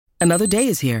Another day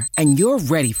is here, and you're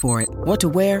ready for it. What to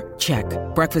wear? Check.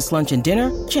 Breakfast, lunch, and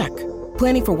dinner? Check.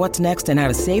 Planning for what's next and how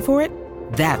to save for it?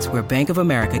 That's where Bank of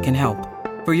America can help.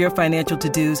 For your financial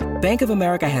to-dos, Bank of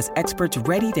America has experts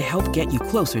ready to help get you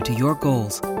closer to your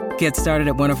goals. Get started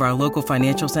at one of our local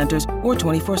financial centers or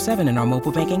 24/7 in our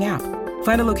mobile banking app.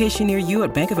 Find a location near you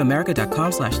at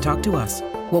bankofamerica.com/talktous.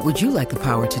 What would you like the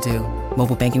power to do?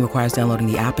 Mobile banking requires downloading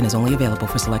the app and is only available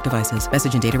for select devices.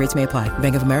 Message and data rates may apply.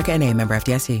 Bank of America N.A., member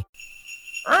FDIC.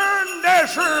 On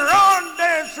Dasher, on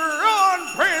Dancer, on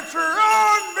Prancer,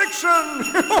 on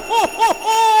Vixen.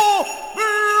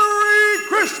 Merry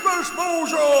Christmas,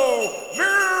 Bozo.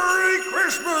 Merry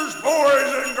Christmas,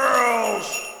 boys and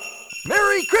girls.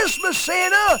 Merry Christmas,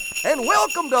 Santa, and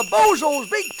welcome to Bozo's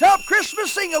Big Top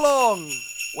Christmas Sing-Along.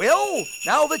 Well,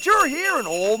 now that you're here and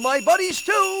all my buddies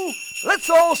too, let's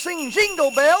all sing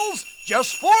Jingle Bells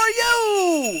just for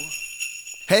you.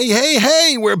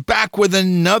 Hey, we're back with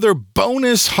another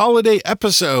bonus holiday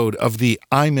episode of the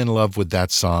I'm in Love with That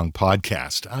Song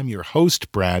podcast. I'm your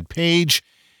host, Brad Page,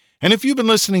 and if you've been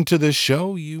listening to this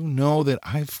show, you know that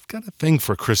I've got a thing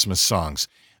for Christmas songs.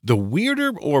 The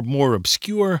weirder or more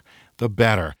obscure, the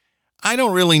better. I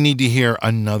don't really need to hear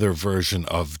another version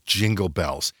of Jingle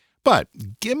Bells, but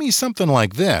give me something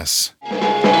like this.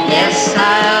 Yes,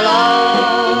 I'll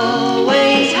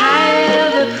always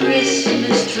have a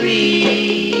Christmas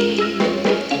tree,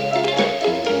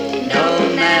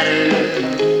 no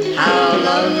matter how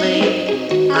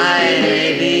lonely I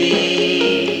may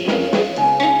be.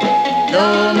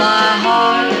 Though my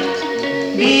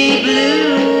heart be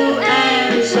blue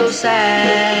and so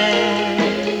sad,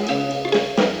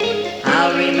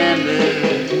 I'll remember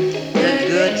the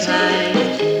good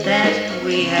times that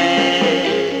we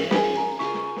had.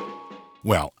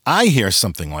 Well, I hear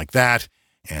something like that,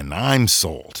 and I'm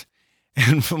sold.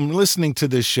 And from listening to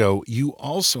this show, you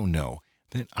also know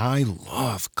that I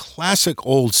love classic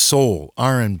old soul,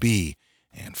 R&B,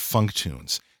 and funk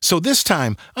tunes. So this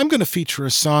time, I'm going to feature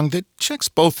a song that checks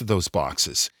both of those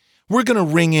boxes. We're going to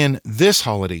ring in this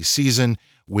holiday season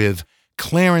with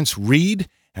Clarence Reid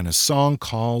and a song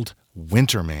called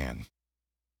Winter Man.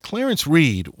 Clarence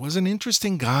Reid was an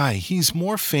interesting guy. He's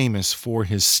more famous for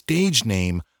his stage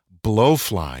name,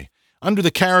 Blowfly. Under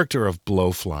the character of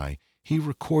Blowfly, he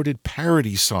recorded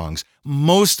parody songs,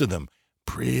 most of them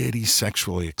pretty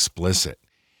sexually explicit.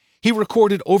 He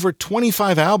recorded over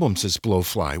 25 albums as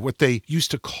Blowfly, what they used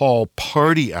to call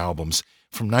party albums,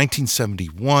 from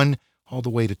 1971 all the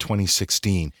way to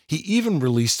 2016. He even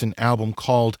released an album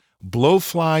called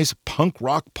Blowfly's Punk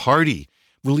Rock Party,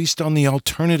 released on the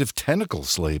Alternative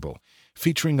Tentacles label,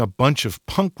 featuring a bunch of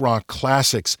punk rock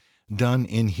classics done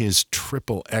in his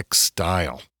XXX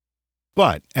style.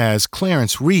 But as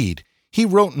Clarence Reid, he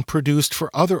wrote and produced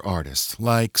for other artists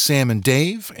like Sam and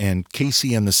Dave and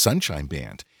Casey and the Sunshine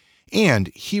Band. And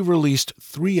he released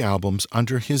 3 albums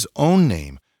under his own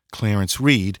name, Clarence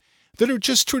Reid, that are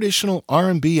just traditional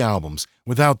R&B albums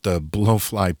without the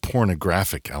Blowfly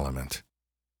pornographic element.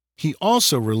 He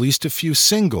also released a few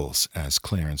singles as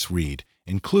Clarence Reid,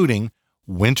 including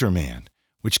Winter Man,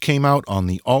 which came out on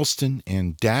the Alston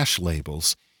and Dash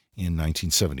labels in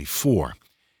 1974.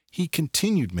 He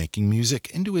continued making music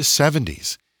into his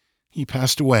 70s. He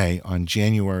passed away on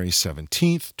January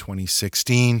 17th,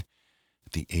 2016,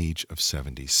 at the age of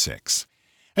 76.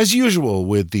 As usual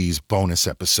with these bonus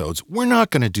episodes, we're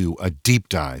not going to do a deep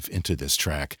dive into this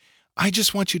track. I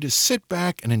just want you to sit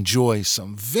back and enjoy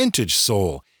some vintage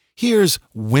soul. Here's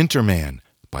Winter Man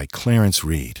by Clarence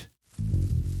Reid.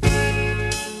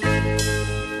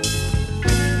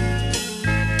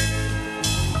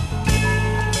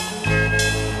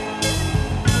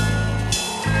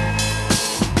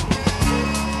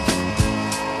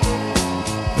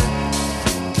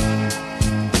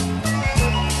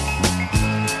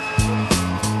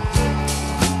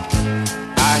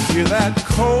 Hear that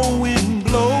cold wind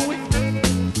blowing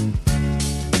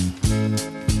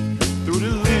through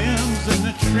the limbs and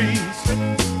the trees,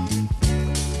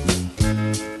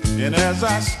 and as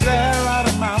I stare out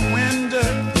of my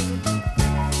window,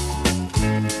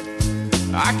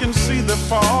 I can see the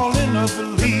falling of the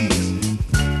leaves.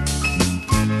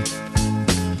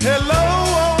 Hello,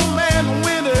 old man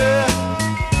winter,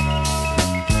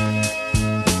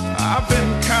 I've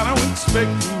been kind of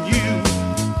expecting you.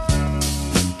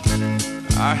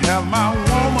 I have my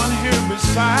woman here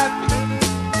beside me,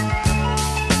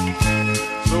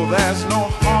 so there's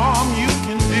no harm you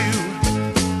can do.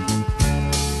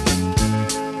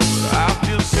 But I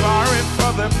feel sorry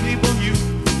for the people you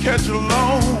catch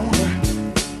alone,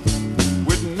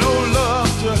 with no love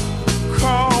to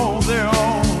call their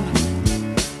own.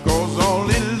 'Cause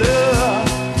only love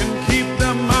can keep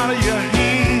them out of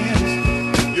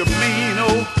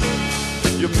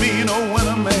no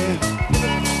winter man.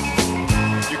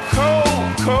 You're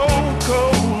cold, cold,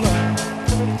 cold.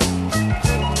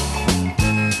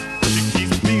 She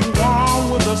keeps me warm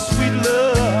with her sweet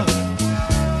love.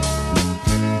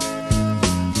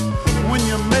 When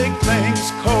you make things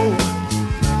cold,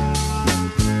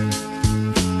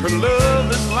 her love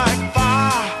is like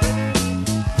fire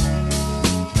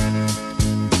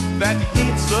that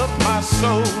heats up my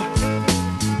soul.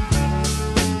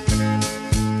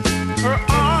 Her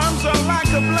arms are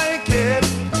like a blanket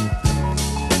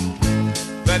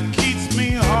that keeps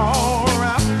me all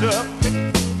wrapped up.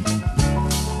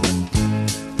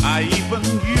 I even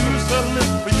use her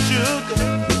lips for sugar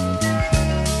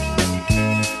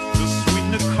to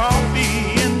sweeten the coffee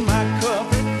in my cup.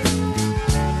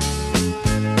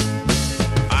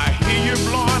 I hear you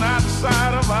blowing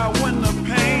outside of our window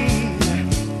pane,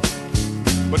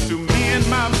 but to me and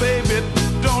my baby it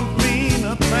don't mean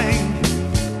a thing.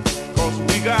 'Cause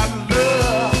we got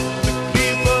love to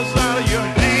keep us out of your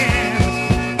hands.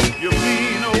 You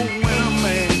mean old winter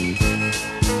man.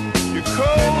 You're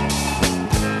cold,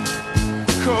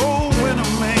 cold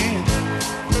winter man.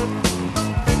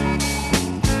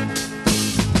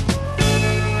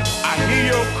 I hear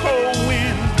your cold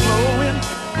winds blowing,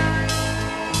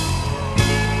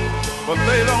 but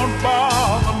they don't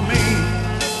bother me.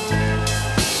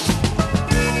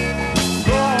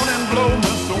 Go on and blow,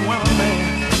 Mr. Winterman.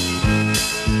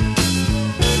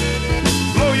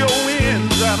 Blow your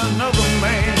winds at another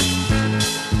man.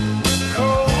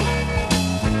 Cold,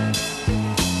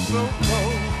 so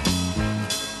cold.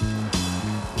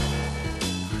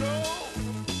 Cold,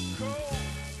 cold.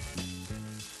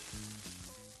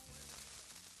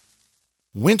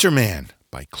 Winterman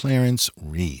by Clarence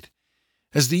Reid.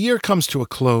 As the year comes to a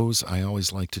close, I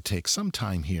always like to take some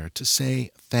time here to say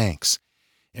thanks.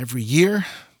 Every year,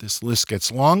 this list gets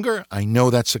longer. I know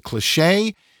that's a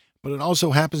cliche, but it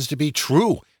also happens to be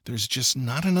true. There's just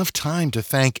not enough time to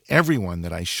thank everyone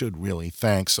that I should really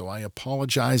thank, so I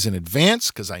apologize in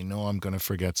advance because I know I'm going to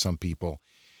forget some people.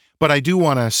 But I do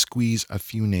want to squeeze a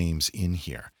few names in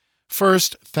here.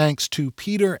 First, thanks to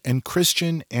Peter and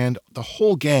Christian and the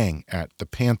whole gang at the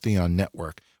Pantheon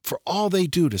Network for all they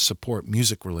do to support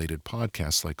music-related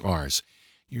podcasts like ours.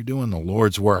 You're doing the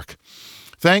Lord's work.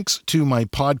 Thanks to my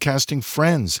podcasting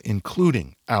friends,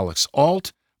 including Alex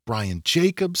Alt, Brian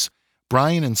Jacobs,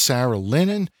 Brian and Sarah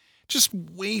Lennon. Just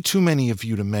way too many of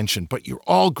you to mention, but you're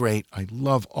all great. I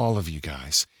love all of you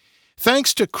guys.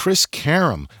 Thanks to Chris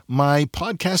Karam, my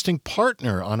podcasting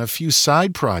partner on a few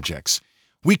side projects.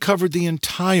 We covered the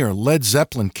entire Led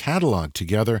Zeppelin catalog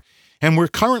together, and we're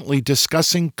currently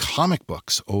discussing comic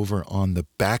books over on the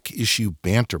Back Issue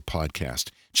Banter podcast.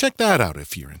 Check that out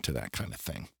if you're into that kind of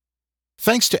thing.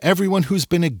 Thanks to everyone who's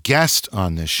been a guest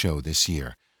on this show this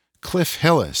year. Cliff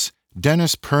Hillis,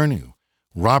 Dennis Pernew,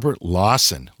 Robert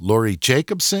Lawson, Laurie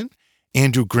Jacobson,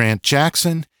 Andrew Grant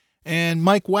Jackson, and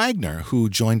Mike Wagner, who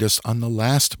joined us on the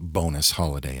last bonus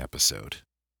holiday episode.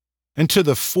 And to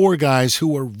the four guys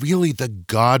who are really the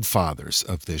godfathers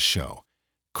of this show,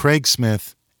 Craig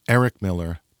Smith, Eric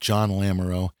Miller, John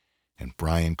Lamoureux, and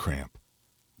Brian Cramp.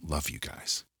 Love you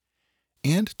guys.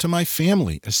 And to my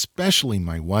family, especially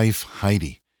my wife,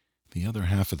 Heidi, the other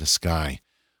half of the sky,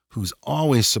 who's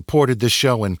always supported this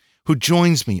show and who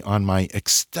joins me on my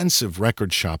extensive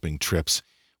record shopping trips,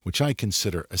 which I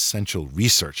consider essential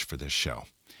research for this show.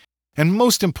 And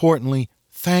most importantly,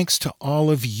 thanks to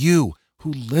all of you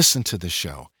who listen to the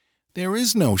show. There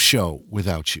is no show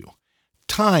without you.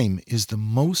 Time is the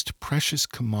most precious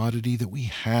commodity that we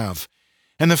have.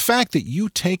 And the fact that you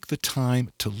take the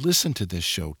time to listen to this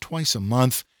show twice a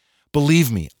month,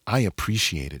 believe me, I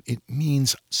appreciate it. It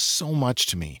means so much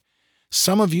to me.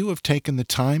 Some of you have taken the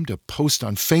time to post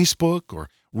on Facebook or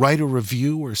write a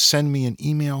review or send me an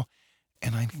email,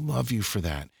 and I love you for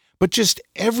that. But just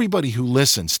everybody who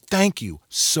listens, thank you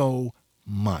so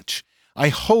much. I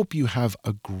hope you have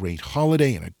a great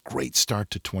holiday and a great start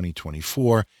to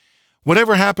 2024.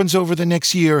 Whatever happens over the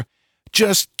next year,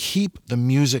 just keep the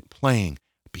music playing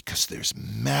because there's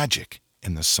magic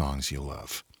in the songs you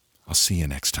love. I'll see you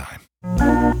next time.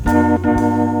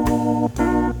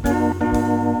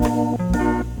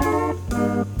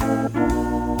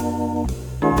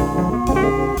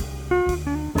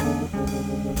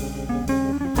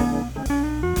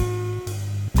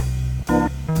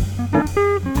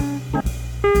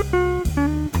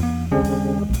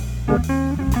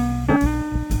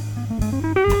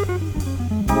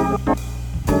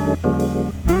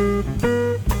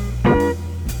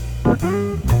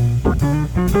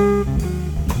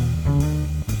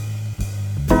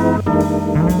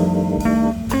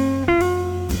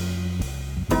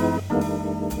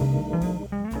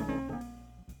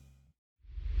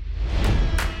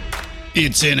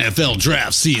 It's NFL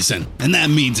draft season, and that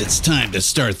means it's time to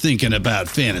start thinking about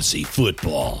fantasy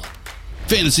football.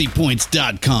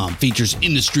 FantasyPoints.com features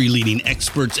industry-leading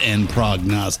experts and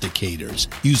prognosticators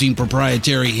using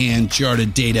proprietary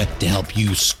hand-charted data to help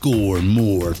you score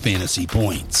more fantasy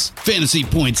points.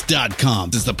 FantasyPoints.com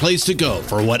is the place to go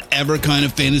for whatever kind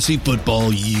of fantasy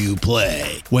football you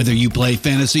play. Whether you play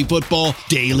fantasy football,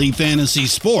 daily fantasy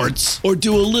sports, or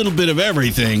do a little bit of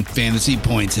everything, Fantasy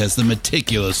Points has the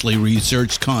meticulously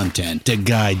researched content to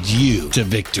guide you to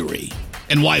victory.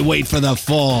 And why wait for the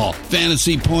fall?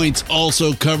 Fantasy Points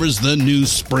also covers the new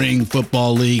spring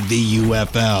football league, the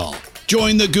UFL.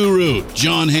 Join the guru,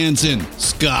 John Hansen,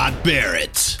 Scott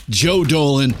Barrett, Joe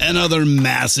Dolan, and other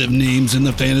massive names in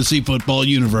the fantasy football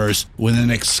universe with an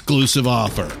exclusive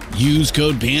offer. Use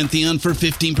code Pantheon for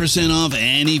 15% off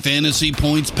any Fantasy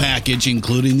Points package,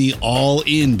 including the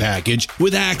all-in package,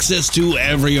 with access to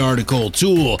every article,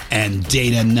 tool, and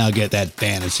data nugget that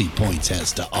Fantasy Points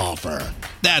has to offer.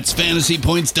 That's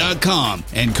FantasyPoints.com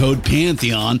and code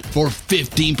Pantheon for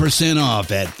 15%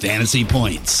 off at Fantasy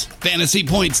Points.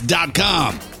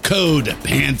 FantasyPoints.com, code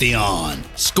Pantheon.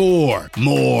 Score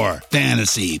more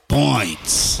fantasy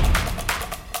points.